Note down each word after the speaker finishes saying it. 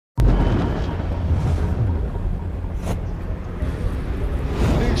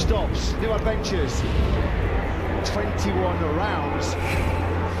new adventures. 21 rounds,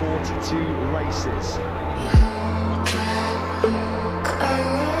 42 races.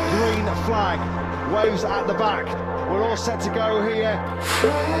 Green flag waves at the back. We're all set to go here.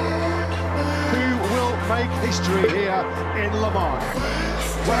 Who will make history here in Le Mans?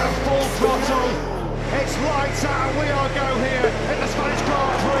 We're at full throttle. It's lights out and we are go here in the Spanish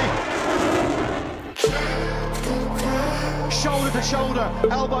Grand Prix. Shoulder to shoulder,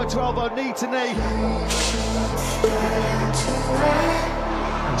 elbow to elbow, knee to knee.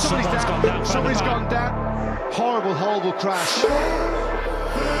 Somebody's gone down. Horrible, horrible crash.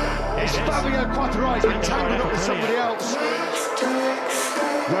 It's Fabio Quartararo entangled up with somebody else.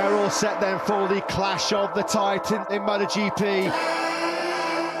 We're all set then for the clash of the Titan in MotoGP.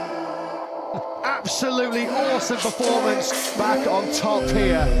 Absolutely awesome performance back on top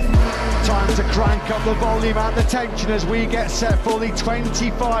here. Time to crank up the volume and the tension as we get set for the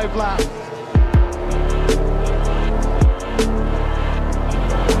 25 lap